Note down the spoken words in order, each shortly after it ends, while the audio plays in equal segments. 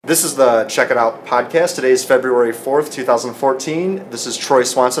This is the Check It Out podcast. Today is February 4th, 2014. This is Troy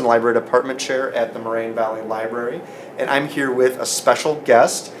Swanson, Library Department Chair at the Moraine Valley Library. And I'm here with a special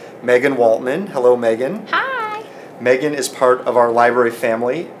guest, Megan Waltman. Hello, Megan. Hi. Megan is part of our library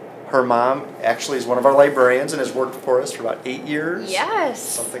family. Her mom actually is one of our librarians and has worked for us for about 8 years. Yes.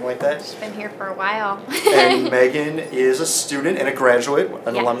 Something like that. She's been here for a while. And Megan is a student and a graduate,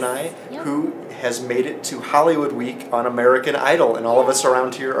 an Yes. alumni, Yep. who has made it to Hollywood Week on American Idol. And all of us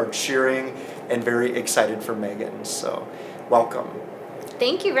around here are cheering and very excited for Megan. So, welcome.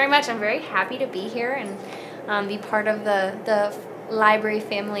 Thank you very much. I'm very happy to be here and be part of the library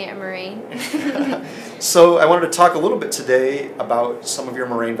family at Moraine. So I wanted to talk a little bit today about some of your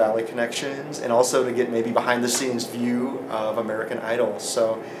Moraine Valley connections and also to get maybe behind the scenes view of American Idol.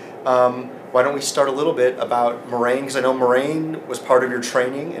 So why don't we start a little bit about Moraine, because I know Moraine was part of your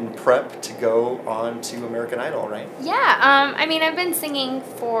training and prep to go on to American Idol, right? Yeah, I've been singing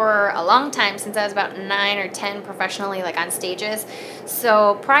for a long time, since I was about 9 or 10 professionally, like on stages.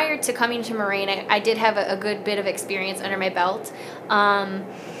 So prior to coming to Moraine, I did have a good bit of experience under my belt.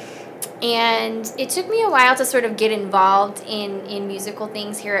 And it took me a while to sort of get involved in musical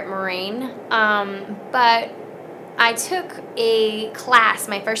things here at Moraine. But I took a class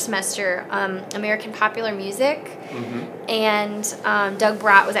my first semester, American Popular Music, and Doug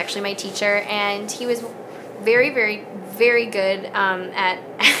Brott was actually my teacher, and he was very, very, very good at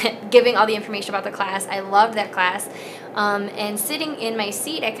giving all the information about the class. I loved that class. And sitting in my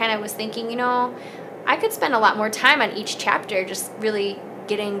seat, I kind of was thinking, I could spend a lot more time on each chapter just really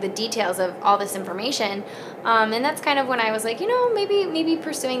getting the details of all this information. And that's kind of when I was like, maybe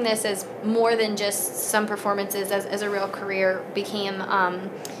pursuing this as more than just some performances as a real career became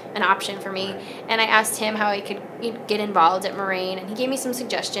an option for me. And I asked him how I could get involved at Moraine, and he gave me some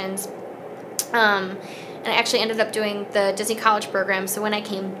suggestions. And I actually ended up doing the Disney College program. So when I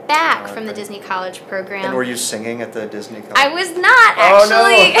came back from the Disney College program... And were you singing at the Disney College? I was not, actually. Oh, no.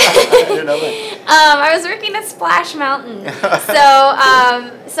 I didn't know that. I was working at Splash Mountain.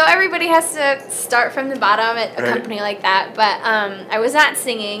 So everybody has to start from the bottom at a company like that. But I was not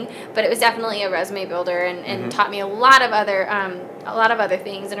singing, but it was definitely a resume builder and taught me a lot of other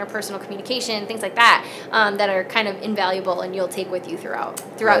things, interpersonal communication, things like that, that are kind of invaluable and you'll take with you throughout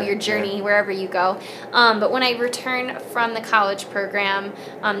your journey, wherever you go. But when I returned from the college program,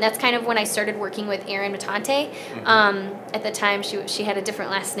 that's kind of when I started working with Erin Matante. At the time, she had a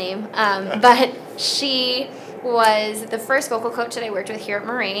different last name, but she was the first vocal coach that I worked with here at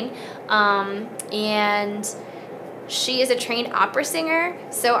Moraine, and she is a trained opera singer,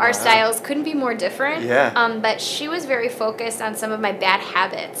 so our styles couldn't be more different. But she was very focused on some of my bad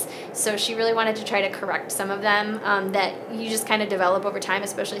habits, so she really wanted to try to correct some of them that you just kind of develop over time,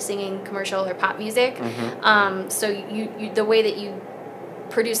 especially singing commercial or pop music. So you the way that you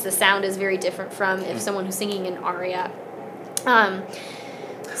produce the sound is very different from if someone who's singing an aria.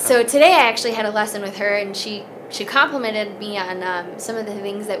 So today I actually had a lesson with her, and she complimented me on some of the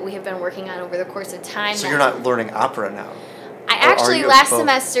things that we have been working on over the course of time. So you're not learning opera now? I actually last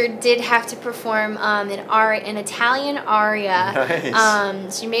semester did have to perform an Italian aria.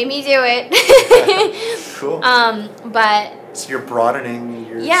 Nice. She made me do it. Cool. But so you're broadening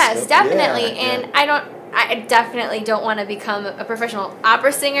your yes, scope. definitely, and I definitely don't want to become a professional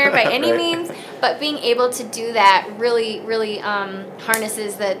opera singer by any means, but being able to do that really, really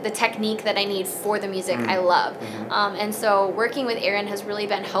harnesses the technique that I need for the music I love. And so working with Erin has really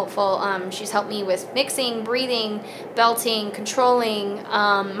been helpful. She's helped me with mixing, breathing, belting, controlling.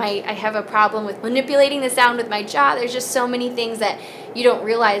 I have a problem with manipulating the sound with my jaw. There's just so many things that you don't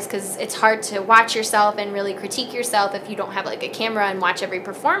realize, because it's hard to watch yourself and really critique yourself if you don't have like a camera and watch every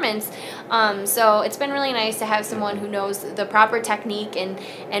performance. So it's been really nice to have someone who knows the proper technique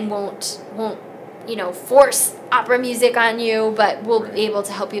and won't force opera music on you, but will be able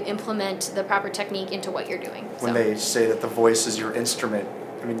to help you implement the proper technique into what you're doing. When they say that the voice is your instrument,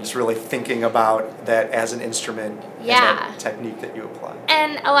 I mean, just really thinking about that as an instrument and that technique that you apply.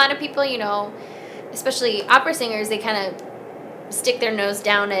 And a lot of people, especially opera singers, they kind of stick their nose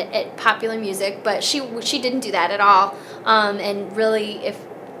down at popular music, but she didn't do that at all, and really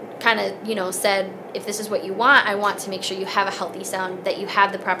said, if this is what you want, I want to make sure you have a healthy sound, that you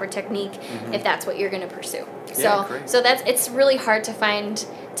have the proper technique if that's what you're going to pursue. So it's really hard to find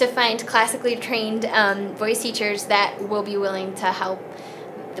classically trained voice teachers that will be willing to help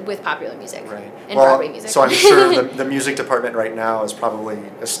with popular music and Broadway music. So I'm sure the music department right now is probably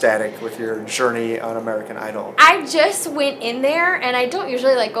ecstatic with your journey on American Idol. I just went in there, and I don't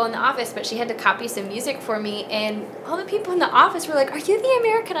usually go in the office, but she had to copy some music for me, and all the people in the office were like, "Are you the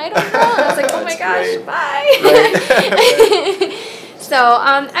American Idol girl?" And I was like, "Oh my gosh, bye." So,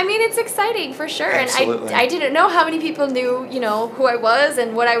 I mean, it's exciting for sure. Absolutely. And I didn't know how many people knew, who I was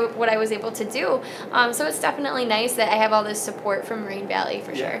and what I was able to do. So it's definitely nice that I have all this support from Moraine Valley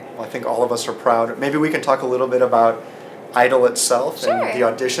for sure. Well, I think all of us are proud. Maybe we can talk a little bit about Idol itself Sure. and the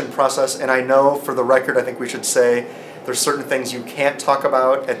audition process. And I know, for the record, I think we should say there's certain things you can't talk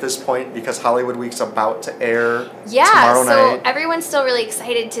about at this point because Hollywood Week's about to air tomorrow night. So everyone's still really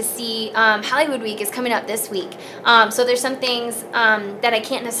excited to see Hollywood Week is coming up this week. So there's some things that I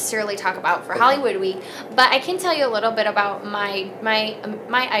can't necessarily talk about for Hollywood Week, but I can tell you a little bit about my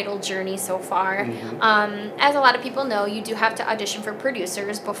Idol journey so far. Mm-hmm. As a lot of people know, you do have to audition for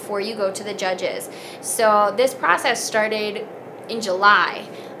producers before you go to the judges. So this process started in July.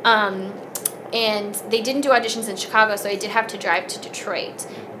 And they didn't do auditions in Chicago, so I did have to drive to Detroit.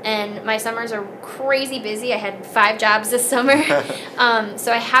 And my summers are crazy busy. I had 5 jobs this summer.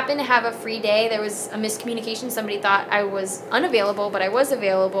 So I happened to have a free day. There was a miscommunication. Somebody thought I was unavailable, but I was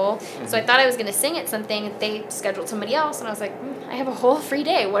available. Mm-hmm. So I thought I was going to sing at something. They scheduled somebody else, and I was like, I have a whole free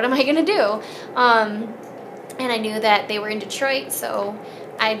day. What am I going to do? And I knew that they were in Detroit, so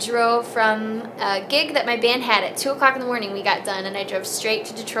I drove from a gig that my band had at 2 o'clock in the morning. We got done, and I drove straight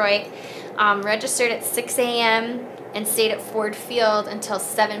to Detroit. Registered at 6 a.m. and stayed at Ford Field until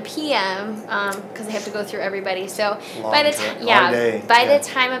 7 p.m. Because I have to go through everybody. So by the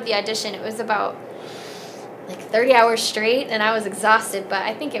time of the audition, it was about like 30 hours straight, and I was exhausted, but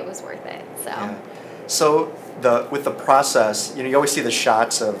I think it was worth it. So with the process, you always see the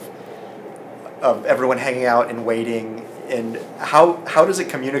shots of everyone hanging out and waiting, and how does it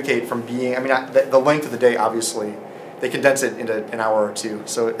communicate from being? I mean, the length of the day, obviously. They condense it into an hour or 2,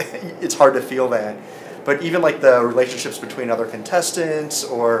 so it's hard to feel that. But even like the relationships between other contestants,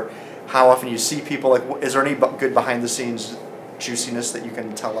 or how often you see people, like, is there any good behind the scenes juiciness that you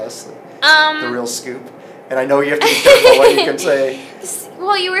can tell us? The real scoop? And I know you have to be careful what you can say.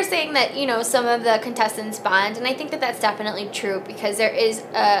 Well, you were saying that, some of the contestants bond, and I think that that's definitely true because there is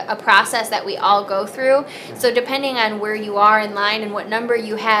a process that we all go through. So depending on where you are in line and what number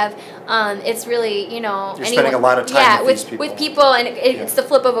you have, it's really, You're spending a lot of time with these people. With people, and it's the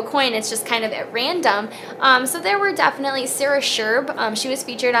flip of a coin. It's just kind of at random. So there were definitely Sarah Sherb. She was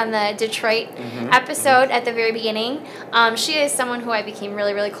featured on the Detroit episode at the very beginning. She is someone who I became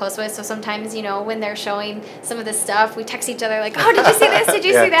really, really close with. So sometimes, when they're showing some of the stuff, we text each other like, oh, did you see this? Did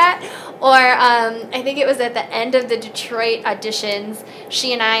you see that? Or I think it was at the end of the Detroit auditions,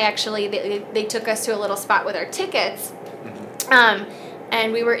 she and I actually, they took us to a little spot with our tickets.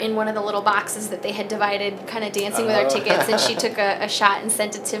 And we were in one of the little boxes that they had divided, kind of dancing with our tickets, and she took a shot and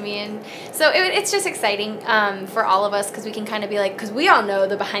sent it to me. And so it's just exciting for all of us because we can kind of be like, because we all know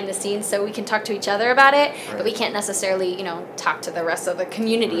the behind the scenes, so we can talk to each other about it, but we can't necessarily, talk to the rest of the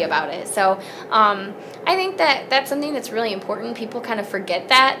community about it. So I think that that's something that's really important. People kind of forget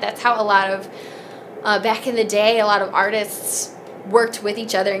that. That's how a lot of, back in the day, a lot of artists worked with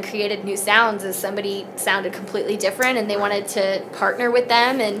each other and created new sounds as somebody sounded completely different and they wanted to partner with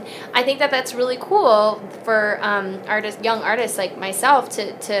them. And I think that that's really cool for young artists like myself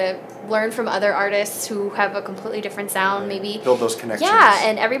to learn from other artists who have a completely different sound, maybe build those connections. Yeah,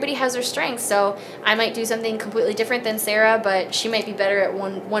 and everybody has their strengths. So I might do something completely different than Sarah, but she might be better at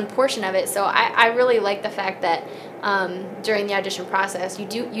one portion of it. So I really like the fact that during the audition process, you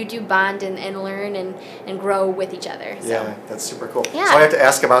do bond and learn and grow with each other. So. Yeah, that's super cool. Yeah. So I have to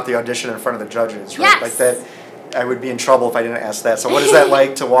ask about the audition in front of the judges, right? Yes. Like that, I would be in trouble if I didn't ask that. So what is that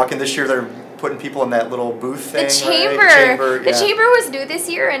like to walk in this year? They're putting people in that little booth thing. The chamber. Right? The chamber was new this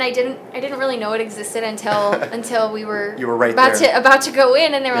year, and I didn't really know it existed until we were about to go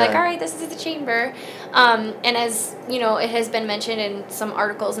in, and they were like, all right, this is the chamber. And as it has been mentioned in some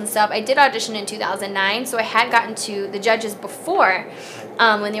articles and stuff, I did audition in 2009, so I had gotten to the judges before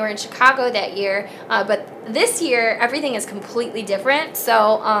when they were in Chicago that year. But this year, everything is completely different. So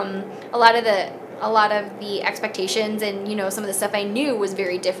a lot of the expectations and some of the stuff I knew was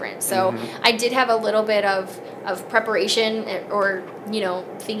very different. So I did have a little bit of preparation or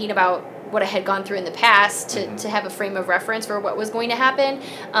thinking about what I had gone through in the past to have a frame of reference for what was going to happen.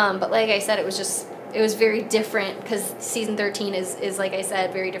 But like I said, it was very different because season 13 is like I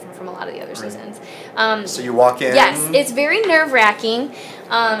said, very different from a lot of the other seasons. So you walk in. Yes, it's very nerve-wracking.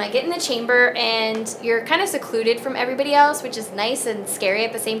 I get in the chamber and you're kind of secluded from everybody else, which is nice and scary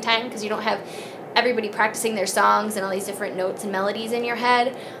at the same time because you don't have everybody practicing their songs and all these different notes and melodies in your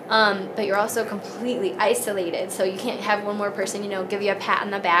head, but you're also completely isolated, so you can't have one more person give you a pat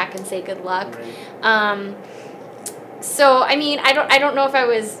on the back and say good luck. So I mean, I don't know if I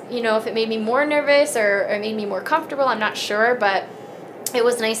was if it made me more nervous or it made me more comfortable. I'm not sure, but it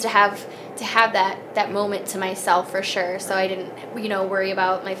was nice to have to have that moment to myself for sure. So I didn't, worry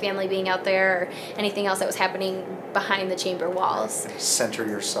about my family being out there or anything else that was happening behind the chamber walls. Center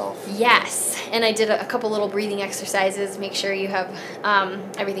yourself. Yes. And I did a couple little breathing exercises, make sure you have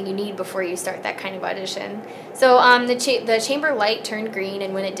everything you need before you start that kind of audition. So the chamber light turned green,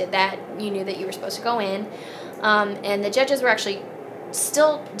 and when it did that, you knew that you were supposed to go in. And the judges were actually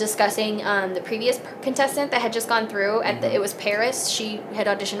still discussing the previous contestant that had just gone through. It was Paris. She had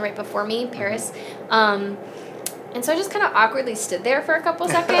auditioned right before me, Paris. And so I just kind of awkwardly stood there for a couple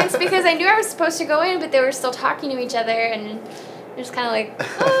seconds because I knew I was supposed to go in, but they were still talking to each other, and I was kind of like,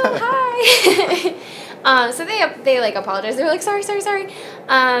 oh, hi. So they like apologized. They were like, sorry.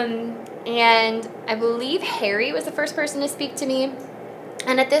 And I believe Harry was the first person to speak to me.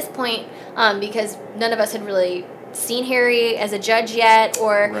 And at this point, because none of us had really seen Harry as a judge yet,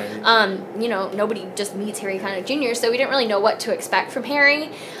 or nobody just meets Harry Connick Jr., so we didn't really know what to expect from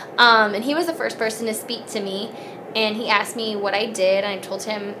Harry. And he was the first person to speak to me, and he asked me what I did, and I told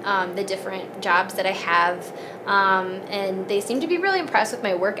him the different jobs that I have, and they seemed to be really impressed with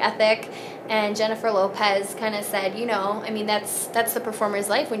my work ethic. And Jennifer Lopez kind of said, that's the performer's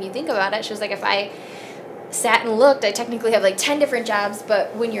life when you think about it. She was like, if I sat and looked, I technically have like 10 different jobs,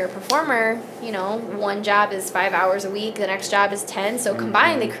 but when you're a performer, one job is 5 hours a week, the next job is 10, so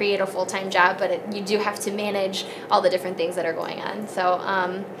combined they create a full-time job, but you do have to manage all the different things that are going on. So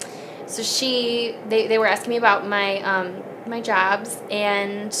they were asking me about my jobs,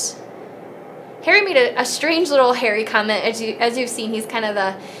 and Harry made a strange little Harry comment. As you've seen, he's kind of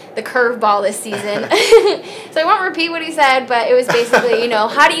the curveball this season. So I won't repeat what he said, but it was basically,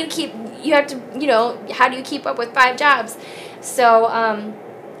 how do you keep up with 5 jobs? So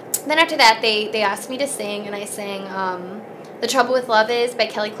then after that, they asked me to sing, and I sang The Trouble with Love Is by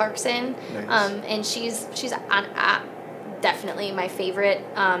Kelly Clarkson. Nice. And she's definitely my favorite.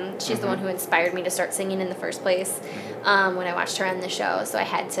 She's the one who inspired me to start singing in the first place when I watched her on the show. So I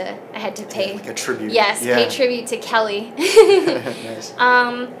had to pay like a tribute. Yes, pay tribute to Kelly. Nice.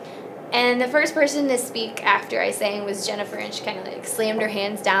 And the first person to speak after I sang was Jennifer, and she kind of like slammed her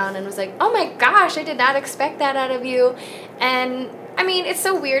hands down and was like, "Oh my gosh, I did not expect that out of you." And I mean, it's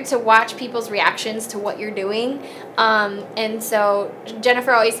so weird to watch people's reactions to what you're doing. And so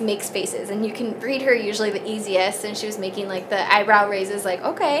Jennifer always makes faces, and you can read her usually the easiest, and she was making like the eyebrow raises like,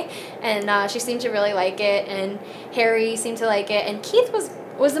 okay. And she seemed to really like it, and Harry seemed to like it, and Keith was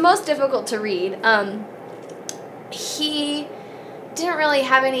the most difficult to read. He didn't really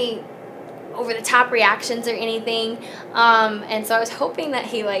have any over-the-top reactions or anything, and so I was hoping that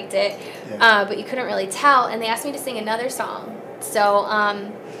he liked it, but you couldn't really tell. And they asked me to sing another song, so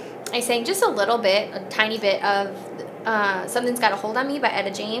I sang just a tiny bit of Something's Got a Hold on Me by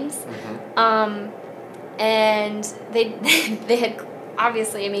Etta James. And they had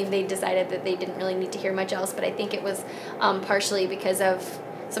obviously, they decided that they didn't really need to hear much else, but I think it was partially because of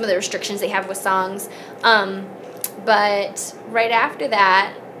some of the restrictions they have with songs. But right after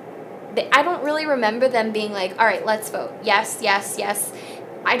that, I don't really remember them being like, all right, let's vote. Yes, yes, yes.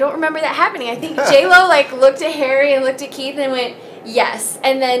 I don't remember that happening. I think J-Lo looked at Harry and looked at Keith and went, yes,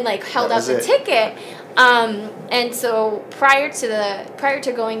 and then held out the ticket. And so prior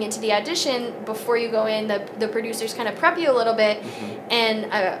to going into the audition, before you go in, the producers kind of prep you a little bit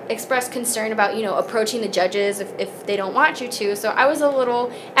and express concern about, approaching the judges if they don't want you to. So I was a little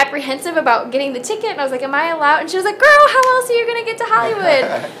apprehensive about getting the ticket, and I was like, am I allowed? And she was like, girl, how else are you going to get to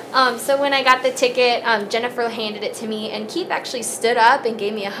Hollywood? So when I got the ticket, Jennifer handed it to me, and Keith actually stood up and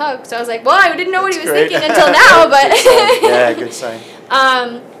gave me a hug. So I was like, well, I didn't know what he was thinking until now, but good sign.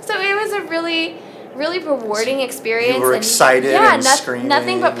 So it was a really rewarding experience. You were excited and screaming.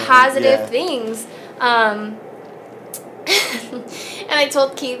 Nothing but positive things. And I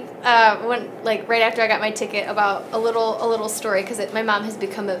told Keith right after I got my ticket about a little story, because my mom has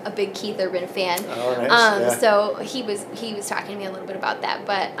become a big Keith Urban fan. Oh, nice. So he was talking to me a little bit about that,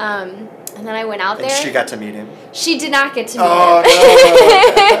 but and then I went out there. And she got to meet him. She did not get to meet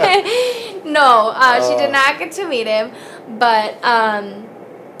him. No, she did not get to meet him, but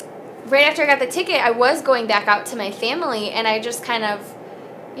right after I got the ticket, I was going back out to my family, and I just kind of,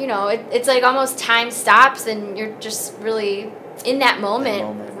 it's like almost time stops, and you're just really in that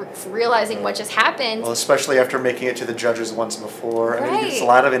moment. Realizing what just happened. Well, especially after making it to the judges once before. Right. It's a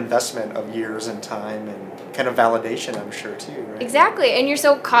lot of investment of years and time and kind of validation, I'm sure, too, right? Exactly. And you're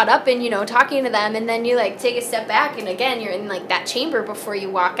so caught up in, talking to them, and then you take a step back, and again, you're in that chamber before you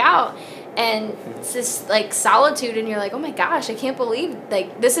walk out, and it's this like solitude, and you're like, oh my gosh, I can't believe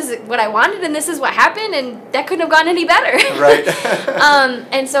like this is what I wanted and this is what happened, and that couldn't have gone any better. Right.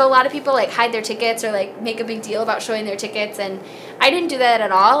 And so a lot of people like hide their tickets or like make a big deal about showing their tickets, and I didn't do that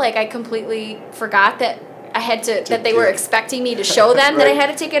at all. Like I completely forgot that I had to that they were expecting me to show them right. that I had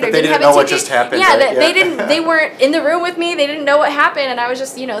a ticket, but or they didn't have know a ticket. What just happened. Yeah, right? that they weren't in the room with me. They didn't know what happened, and I was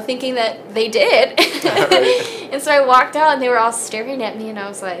just thinking that they did. Right. And so I walked out, and they were all staring at me, and I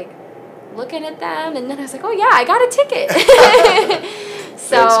was like looking at them, and then I was like, oh yeah, I got a ticket.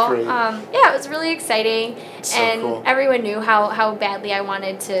 So yeah, it was really exciting, and cool. everyone knew how badly I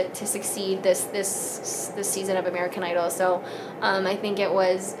wanted to succeed this season of American Idol. So I think it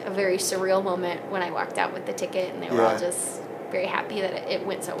was a very surreal moment when I walked out with the ticket, and they were all just very happy that it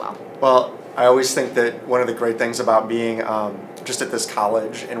went so well. Well, I always think that one of the great things about being just at this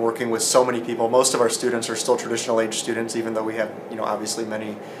college and working with so many people, most of our students are still traditional age students, even though we have obviously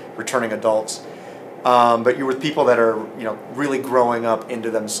many returning adults. But you're with people that are, really growing up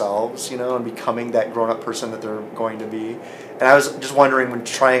into themselves, and becoming that grown-up person that they're going to be. And I was just wondering, when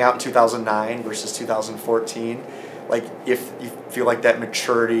trying out in 2009 versus 2014, like if you feel like that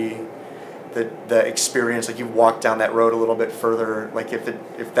maturity, the experience, like you walked down that road a little bit further, like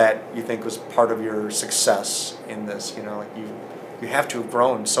if that you think was part of your success in this, like you have to have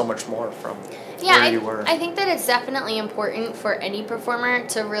grown so much more from where you were. I think that it's definitely important for any performer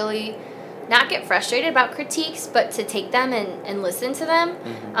to really not get frustrated about critiques, but to take them and listen to them.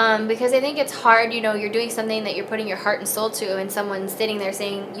 Mm-hmm. Because I think it's hard, you're doing something that you're putting your heart and soul to, and someone's sitting there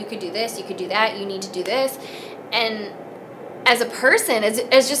saying, you could do this, you could do that, you need to do this. And as a person,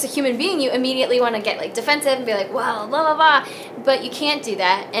 as just a human being, you immediately want to get like defensive and be like, well, blah, blah, blah. But you can't do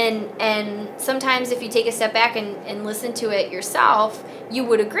that. And sometimes if you take a step back and listen to it yourself, you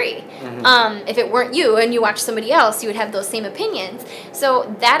would agree. Mm-hmm. If it weren't you and you watch somebody else, you would have those same opinions.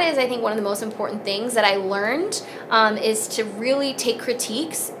 So that is, I think, one of the most important things that I learned, is to really take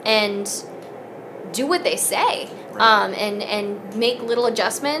critiques and do what they say. Right. And make little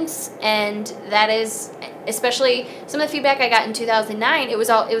adjustments, and that is, especially some of the feedback I got in 2009, it was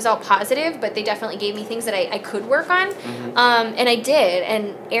all positive, but they definitely gave me things that I could work on. Mm-hmm. And I did,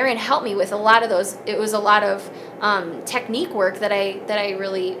 and Aaron helped me with a lot of those. It was a lot of technique work that I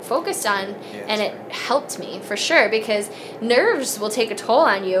really focused on, and it helped me for sure, because nerves will take a toll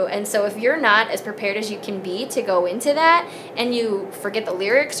on you, and so if you're not as prepared as you can be to go into that, and you forget the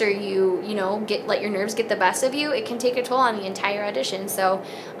lyrics, or you let your nerves get the best of you, it can take a toll on the entire audition. So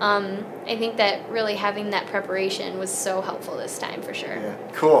I think that really having that preparation was so helpful this time for sure. Yeah,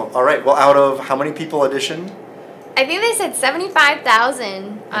 cool. All right. Well, out of how many people auditioned? I think they said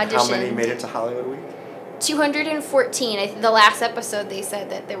 75,000 auditioned. How many made it to Hollywood Week? 214. The last episode they said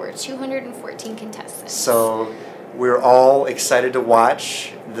that there were 214 contestants. So we're all excited to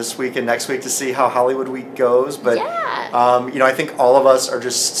watch this week and next week to see how Hollywood Week goes. But I think all of us are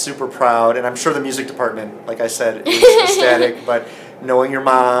just super proud, and I'm sure the music department, like I said, is ecstatic. But knowing your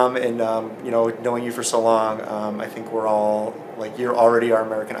mom and knowing you for so long, I think we're all like, you're already our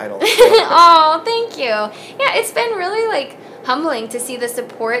American Idol. Oh, thank you. Yeah, it's been really humbling to see the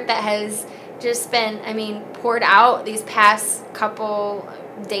support that has just been, poured out these past couple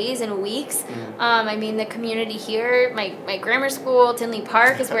days and weeks. Mm-hmm. The community here, my grammar school, Tinley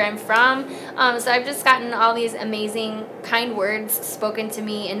Park is where I'm from. So I've just gotten all these amazing, kind words spoken to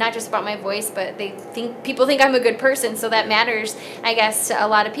me, and not just about my voice, but people think I'm a good person, so that matters, I guess, to a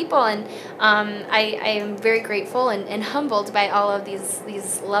lot of people. And I am very grateful and humbled by all of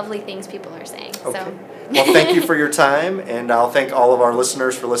these lovely things people are saying. Okay. So. Well, thank you for your time, and I'll thank all of our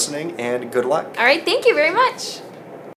listeners for listening, and good luck. All right, thank you very much.